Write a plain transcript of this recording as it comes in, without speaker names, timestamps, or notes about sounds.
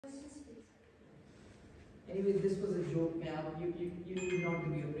Anyway, this was a joke, man. You need not to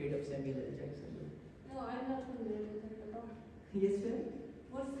be afraid of Samuel L. Jackson. No, I'm not familiar with it at all. Yes, ma'am.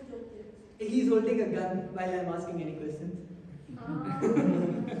 What's the joke there? He's holding a gun while I'm asking any questions. I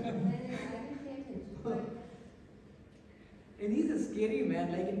didn't pay attention. But And he's a scary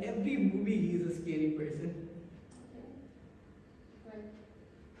man. Like in every movie, he's a scary person. okay. Right.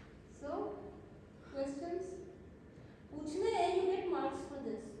 So, questions? पूछने हैं, you get marks for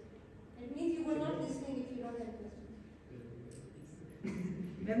this. It means you were not listening if you don't have questions.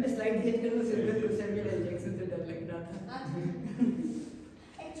 मैंने slide भेज कर तो सिर्फ को Samuel L Jackson से डर लग रहा था.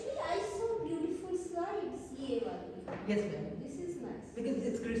 Actually, I saw beautiful slides. ये वाली. Yes, ma'am. This is nice. Because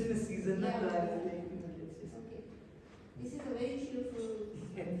it's Christmas season, Yeah. so I was like, let's just. Okay. This is a very cheerful.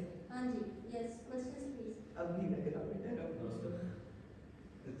 Yes. Anji, yes. Questions, please. अब नहीं लग रहा बेटा अब.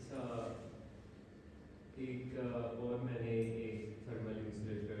 अच्छा एक और मैंने एक thermal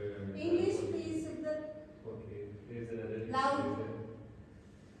insulator English, please. Siddharth. Okay, there's another Loud. insulator.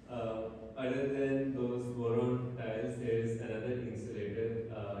 Other than those boron tiles, there is another insulator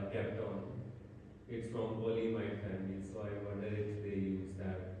kept on. It's from polyimide family, so I wonder if they use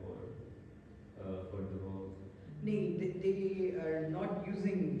that for the walls. No, they are not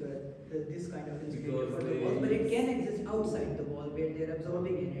using this kind of insulator Because for the they walls, but it use- can exist outside the wall where they are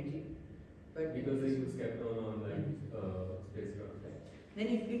absorbing energy. But Because they use kept on like spacecraft. then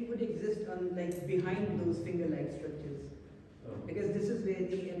it would exist on like behind those finger-like structures, because this is where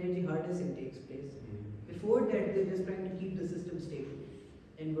the energy harnessing takes place. Before that, they're just trying to keep the system stable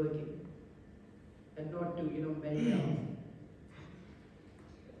and working, and not to melt down.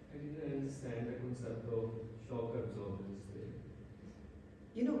 I didn't understand the concept of shock absorbers there.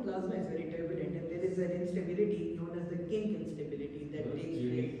 Plasma is very turbulent, and there is an instability known as the kink instability that But takes you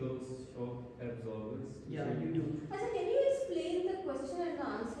place. need those shock absorbers. Yeah, you do. Achha, can you explain the question and the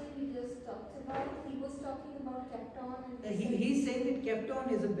answer we just talked about? He was talking about Kapton and He's saying that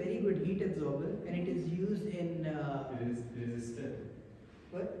Kapton is a very good heat absorber, and it is used in It is resistant.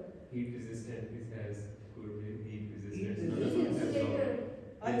 what? Heat resistant. It has good heat Heat resistance. resistant. not a shock Insulator.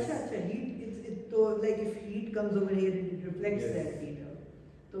 absorber. Acha, heat. So like if heat comes over here, it reflects Yes. that heat out.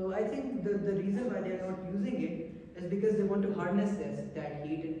 So I think the reason why they are not using it is because they want to harness that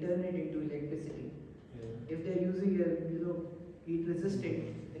heat and turn it into electricity. Yeah. If they're using a heat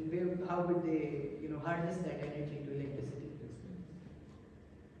resistant, then how would they harness that energy into electricity?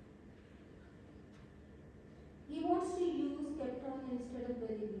 he wants to use Kapton instead of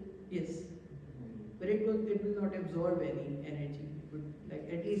beryllium. Yes, but it will not absorb any energy. It would, like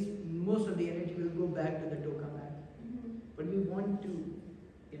at least most of the energy will go back to the tokamak. But we want to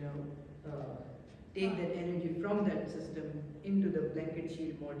take that energy from that system into the blanket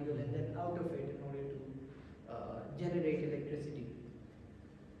shield module and then out of it in order to generate electricity.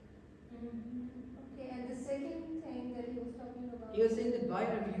 Okay, and the second thing that he was talking about. He was saying that why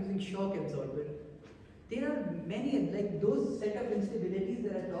are we using shock absorber? There are many, like those set of instabilities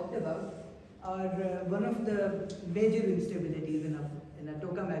that I talked about are one of the major instabilities in a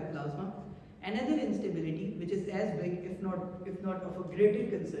tokamak plasma. Another instability, which is as big, if not of a greater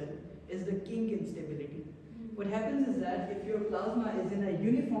concern, is the kink instability. What happens is that if your plasma is in a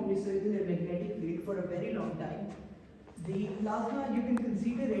uniformly circular magnetic field for a very long time, the plasma, you can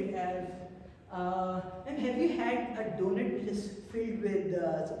consider it as, and have you had a donut which is filled with,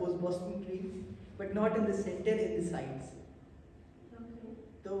 suppose, Boston cream, but not in the center, in the sides? Okay.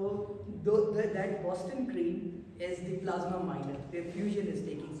 So, that Boston cream is the plasma minor, where fusion is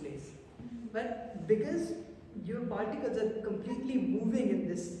taking place. But because your particles are completely moving in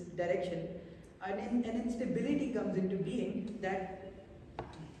this direction, an instability comes into being that,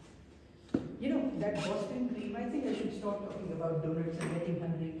 that Boston cream, I think I should stop talking about donuts and getting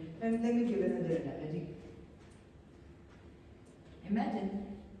hungry. And let me give another analogy. Imagine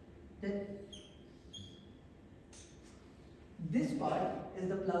that this part is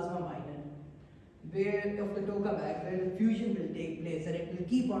the plasma minor, where of the tokamak, where the fusion will take place and it will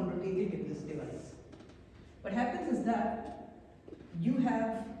keep on rotating in this device. What happens is that you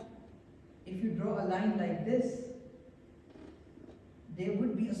have, if you draw a line like this, there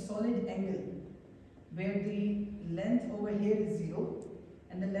would be a solid angle where the length over here is 0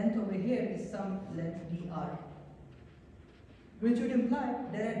 and the length over here is some length dr, which would imply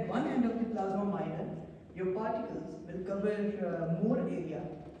that at one end of the plasma minor, your particles will cover more area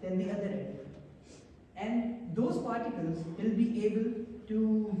than the other end. And those particles will be able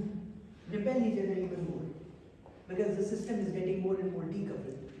to repel each other even more, because the system is getting more and more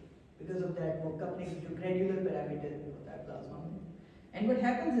decoupled because of that more coupling to granular parameter of that plasma. And what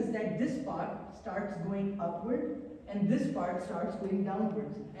happens is that this part starts going upward and this part starts going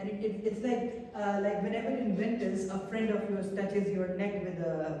downwards. And it's like whenever inventors, a friend of yours touches your neck with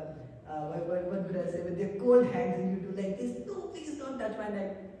a, what would I say, with your cold hands, and you do like this, no, please don't touch my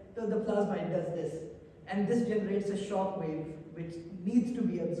neck. So the plasmide does this. And this generates a shock wave which needs to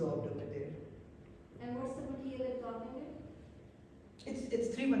be absorbed over there. And what's the material absorbing it?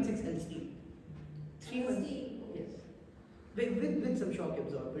 It's 316 LC. 316. Yes. With some shock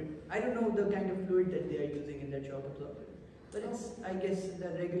absorber. I don't know the kind of fluid that they are using in that shock absorber. But it's, I guess, the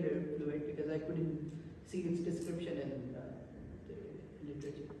regular fluid because I couldn't see its description in the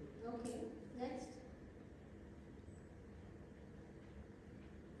literature. Okay. Next.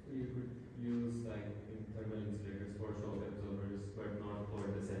 So you could use like thermal insulators for shock absorbers, but not for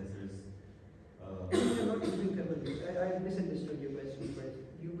the sensors. You're not using thermal. I misunderstood your question first.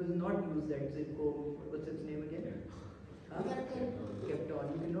 You will not use that Zipco, what's its name again? Huh? Kapton. Kapton.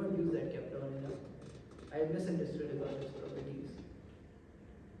 You will not use that Kapton enough. I misunderstood about its properties.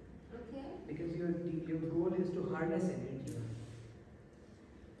 Okay. Because your goal is to harness energy.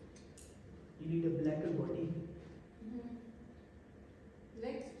 You need a blacker body.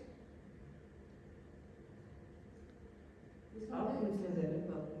 Next. This one आप is- इसमें ज़्यादा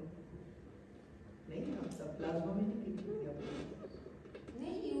बात नहीं आप सब plasma में नहीं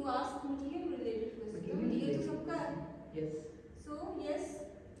नहीं, you asked material related question. Material तो सबका है. Yes. So yes,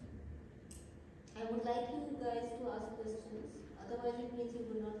 I would like you guys to ask questions. Otherwise, it means you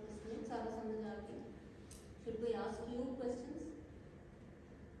will not listen. सारा समझ आ गया. Should we ask you questions?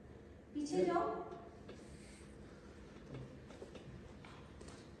 पीछे जाओ.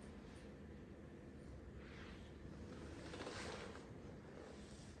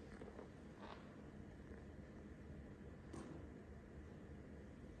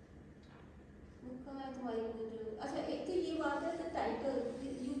 मुक्का है तुम्हारी वो जो अच्छा एक तो ये बात है the title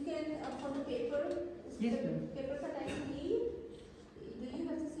you can for the paper Yes, ma'am. paper का title he do you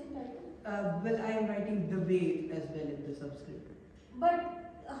have the same title Well, I am writing the way as well in the subscript. but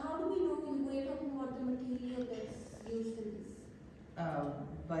how do we know we are talking about the material that's used in this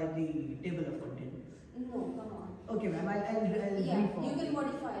By the table of contents. no come on Okay, ma'am. I'll yeah reform you can it.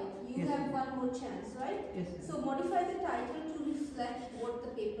 modify it you Yes, have ma'am. one more chance right Yes, ma'am. so modify the title to reflect what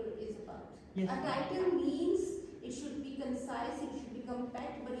the paper is about Yes, a ma'am. title means it should be concise, it should be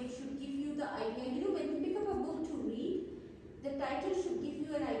compact, but it should give you the idea. You know, when you pick up a book to read, the title should give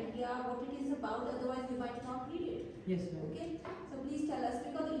you an idea what it is about, otherwise you might not read it. Yes, ma'am. Okay? So please tell us,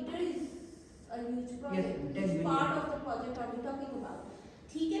 because ITER is a huge project. Yes, Which 10 part million. of the project are we talking about?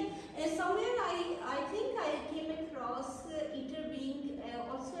 ठीक है? Somewhere I think I came across ITER being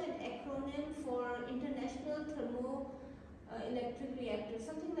also an acronym for International Thermo-Electric Reactor,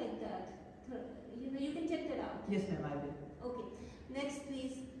 something like that. You know, you can check that out. Yes, ma'am. I will. Okay. Next,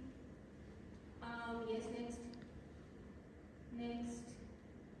 please. Yes, next. Next.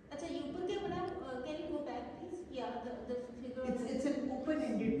 अच्छा, ये ऊपर क्या बना? Can you go back, please? Yeah, the figure. It's an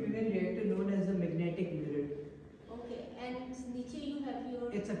open-ended fuel reactor known as a magnetic mirror. Okay, and नीचे you have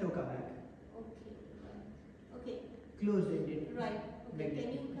your. It's a tokamak. Okay. Right. Okay. Closed-ended. Right. Okay. Can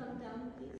you come down, please?